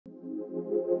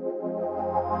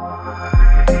Let's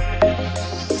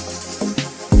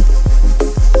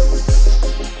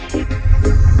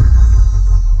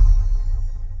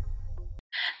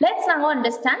now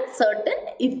understand certain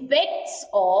effects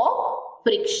of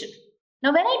friction.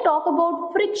 Now, when I talk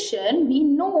about friction, we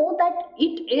know that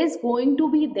it is going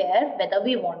to be there whether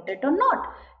we want it or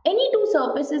not. Any two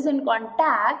surfaces in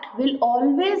contact will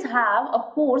always have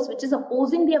a force which is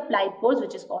opposing the applied force,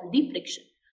 which is called the friction.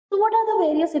 So, what are the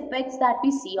various effects that we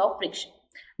see of friction?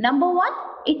 Number one,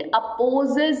 it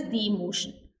opposes the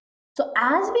motion. So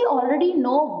as we already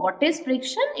know what is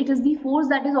friction, it is the force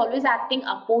that is always acting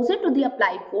opposite to the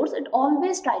applied force. It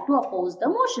always tries to oppose the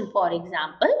motion. For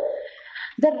example,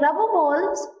 the rubber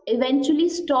balls eventually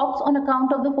stops on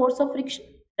account of the force of friction,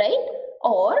 right?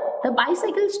 Or the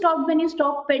bicycle stopped when you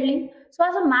stop pedaling. So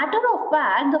as a matter of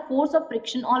fact, the force of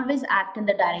friction always acts in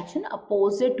the direction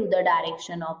opposite to the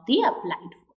direction of the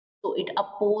applied force. So it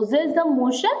opposes the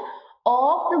motion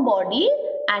of the body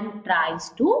and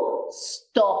tries to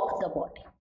stop the body,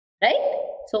 right?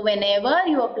 So whenever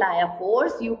you apply a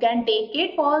force, you can take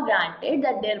it for granted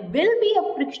that there will be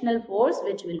a frictional force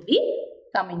which will be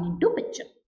coming into picture.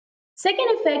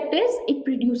 Second effect is it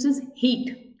produces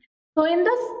heat. So in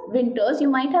the winters, you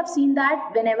might have seen that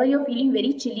whenever you're feeling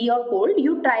very chilly or cold,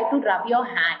 you try to rub your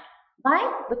hand.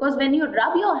 Why? Because when you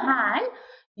rub your hand,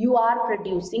 you are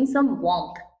producing some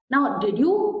warmth. Now, did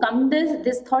you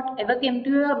this thought ever came to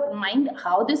your mind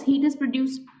how this heat is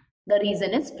produced? The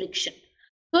reason is friction.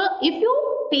 So, if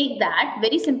you take that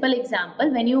very simple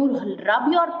example, when you rub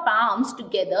your palms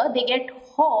together, they get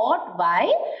hot.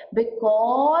 Why?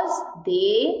 Because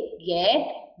they get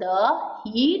the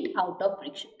heat out of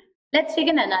friction. Let's take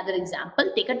another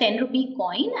example. Take a 10 rupee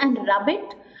coin and rub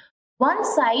it one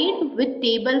side with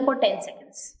table for 10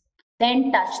 seconds.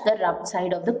 Then touch the rubbed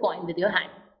side of the coin with your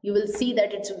hand. You will see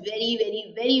that it's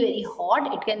very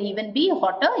hot. It can even be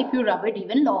hotter if you rub it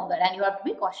even longer, and you have to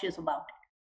be cautious about it.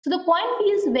 So the coin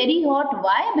feels very hot.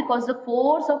 Why? Because the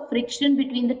force of friction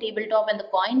between the tabletop and the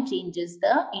coin changes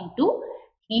into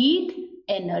heat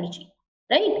energy,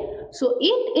 right? So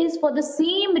it is for the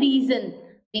same reason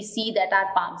we see that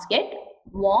our palms get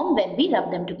warm when we rub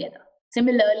them together.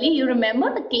 Similarly, you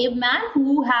remember the caveman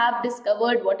who have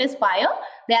discovered what is fire?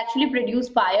 They actually produce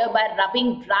fire by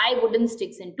rubbing dry wooden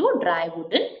sticks into dry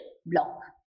wooden block.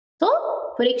 So,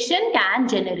 friction can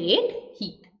generate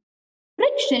heat.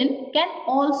 Friction can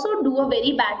also do a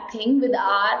very bad thing with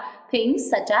our things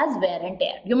such as wear and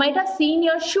tear. You might have seen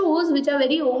your shoes which are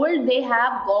very old. They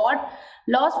have got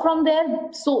lost from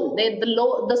their sole.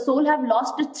 The sole have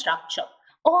lost its structure.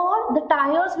 Or the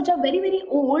tires which are very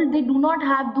old, they do not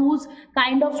have those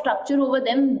kind of structure over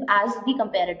them as we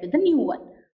compare it with the new one.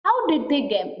 How did they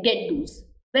get those?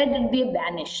 Where did they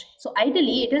vanish? So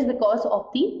ideally it is because of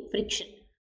the friction.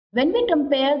 When we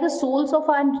compare the soles of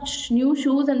our new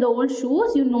shoes and the old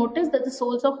shoes, you notice that the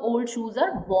soles of old shoes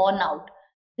are worn out.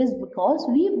 It is because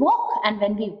we walk, and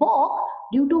when we walk,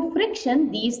 due to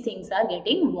friction, these things are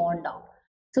getting worn out.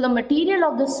 So the material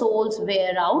of the soles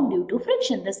wear out due to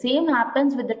friction. The same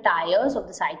happens with the tires of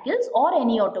the cycles or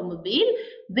any automobile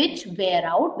which wear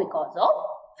out because of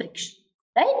friction,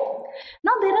 right?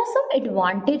 Now there are some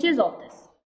advantages of this.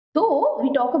 Though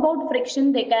we talk about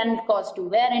friction, they can cause to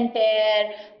wear and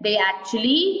tear. They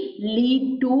actually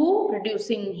lead to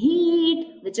producing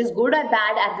heat, which is good or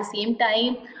bad at the same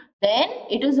time. Then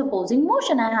it is opposing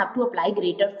motion. I have to apply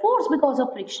greater force because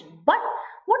of friction. But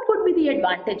what could be the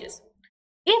advantages?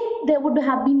 If there would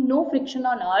have been no friction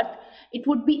on earth, it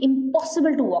would be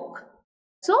impossible to walk.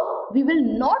 So we will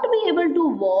not be able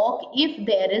to walk if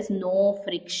there is no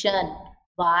friction.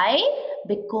 Why?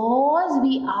 Because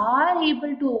we are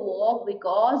able to walk,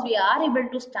 because we are able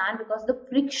to stand, because the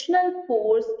frictional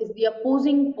force is the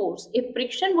opposing force. If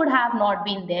friction would have not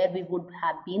been there, we would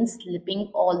have been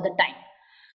slipping all the time.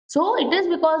 So it is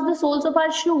because the soles of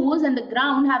our shoes and the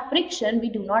ground have friction, we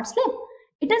do not slip.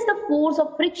 It is the force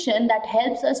of friction that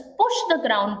helps us push the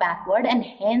ground backward, and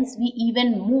hence we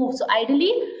even move. So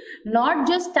ideally, not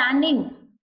just standing,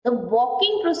 the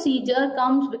walking procedure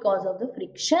comes because of the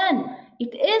friction.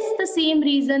 It is the same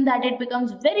reason that it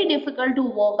becomes very difficult to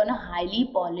walk on a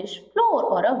highly polished floor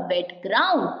or a wet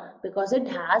ground, because it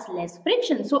has less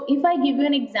friction. So if I give you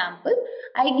an example,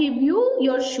 I give you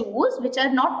your shoes which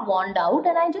are not worn out,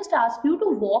 and I just ask you to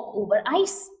walk over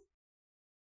ice.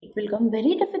 It will become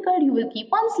very difficult. You will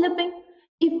keep on slipping.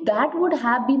 If that would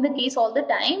have been the case all the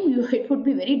time, it would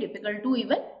be very difficult to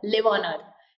even live on earth.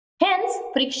 Hence,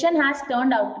 friction has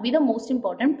turned out to be the most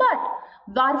important part.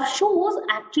 Our shoes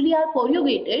actually are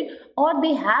corrugated, or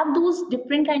they have those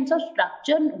different kinds of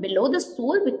structure below the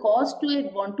sole because we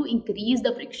want to increase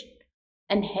the friction.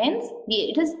 And hence,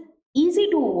 it is easy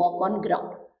to walk on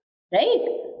ground, right?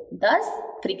 Thus,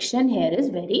 friction here is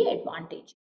very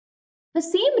advantageous. The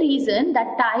same reason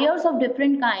that tires of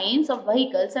different kinds of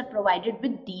vehicles are provided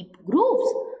with deep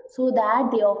grooves so that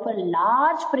they offer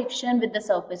large friction with the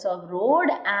surface of road,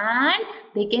 and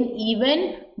they can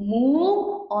even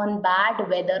move on bad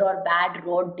weather or bad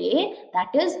road day, that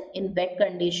is in wet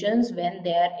conditions. When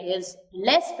there is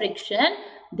less friction,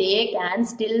 they can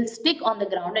still stick on the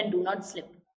ground and do not slip.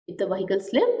 If the vehicle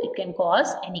slip, it can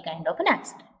cause any kind of an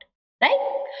accident, right?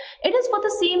 It is for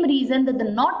the same reason that the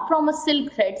knot from a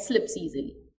silk thread slips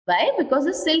easily. Why? Because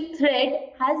the silk thread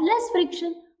has less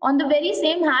friction. On the very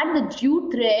same hand, the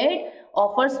jute thread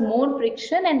offers more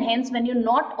friction, and hence when you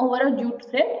knot over a jute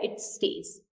thread, it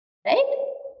stays, right?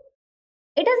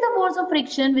 It is the force of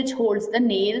friction which holds the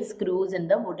nails, screws in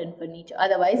the wooden furniture.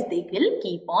 Otherwise, they will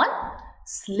keep on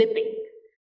slipping.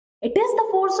 It is the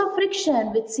force of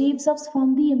friction which saves us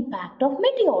from the impact of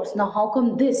meteors. Now, how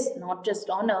come this? Not just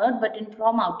on Earth, but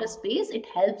from outer space, it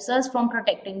helps us from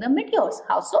protecting the meteors.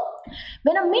 How so?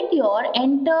 When a meteor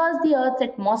enters the Earth's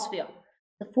atmosphere,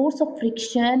 the force of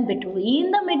friction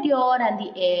between the meteor and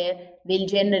the air will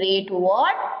generate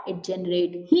what? It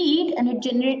generates heat, and it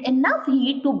generates enough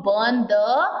heat to burn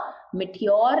the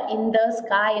meteor in the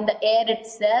sky, in the air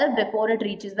itself, before it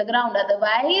reaches the ground.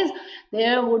 Otherwise,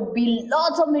 there would be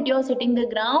lots of meteors hitting the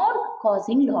ground,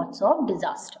 causing lots of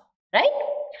disaster, right?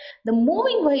 The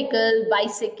moving vehicle,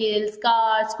 bicycles,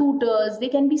 cars, scooters, they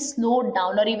can be slowed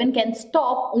down or even can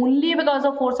stop only because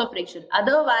of force of friction.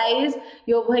 Otherwise,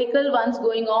 your vehicle, once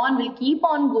going on, will keep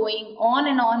on going on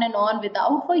and on and on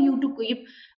without for you to keep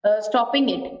stopping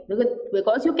it,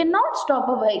 because you cannot stop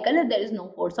a vehicle if there is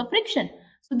no force of friction.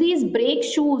 So these brake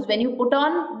shoes, when you put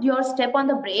on your step on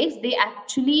the brakes, they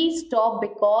actually stop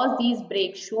because these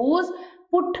brake shoes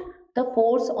put the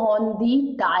force on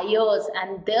the tires,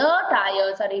 and their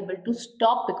tires are able to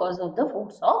stop because of the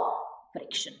force of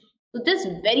friction. So this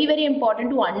is very, very important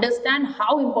to understand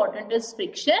how important is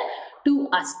friction to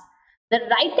us. The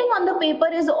writing on the paper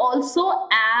is also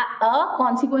a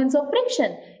consequence of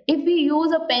friction. If we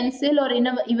use a pencil or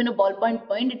even a ballpoint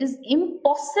point, it is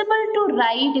impossible to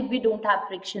write if we don't have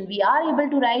friction. We are able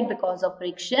to write because of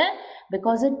friction,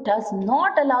 because it does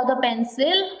not allow the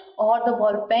pencil or the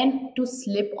ball pen to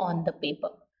slip on the paper.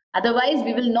 Otherwise,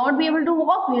 we will not be able to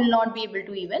walk, we will not be able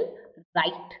to even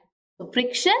write. So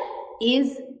friction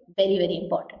is very, very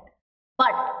important.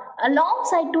 But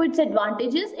alongside to its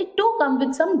advantages, it too comes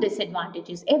with some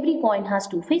disadvantages. Every coin has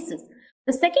two faces.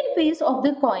 The second face of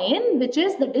the coin, which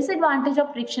is the disadvantage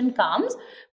of friction, comes.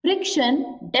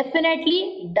 Friction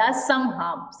definitely does some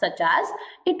harm, such as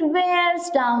it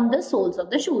wears down the soles of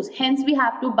the shoes. Hence, we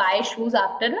have to buy shoes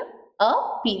after a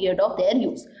period of their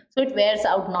use. So it wears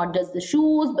out not just the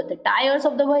shoes, but the tires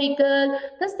of the vehicle.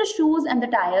 Thus, the shoes and the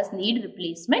tires need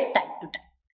replacement time to time.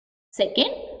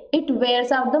 Second, it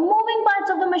wears out the moving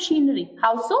parts of the machinery.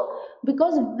 How so?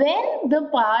 Because when the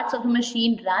parts of the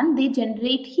machine run, they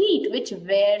generate heat which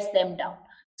wears them down.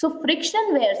 So friction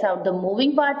wears out the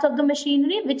moving parts of the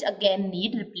machinery, which again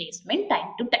need replacement time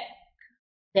to time.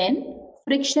 Then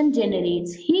friction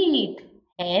generates heat.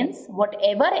 Hence,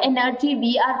 whatever energy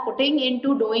we are putting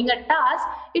into doing a task,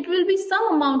 it will be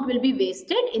some amount will be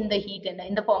wasted in the heat and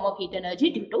in the form of heat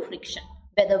energy due to friction,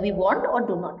 whether we want or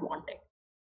do not want it.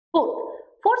 Fourth,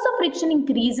 force of friction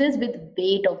increases with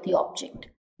weight of the object.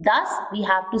 Thus, we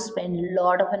have to spend a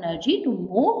lot of energy to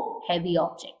move heavy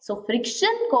objects. So,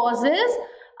 friction causes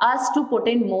us to put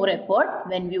in more effort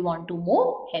when we want to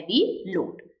move heavy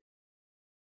load.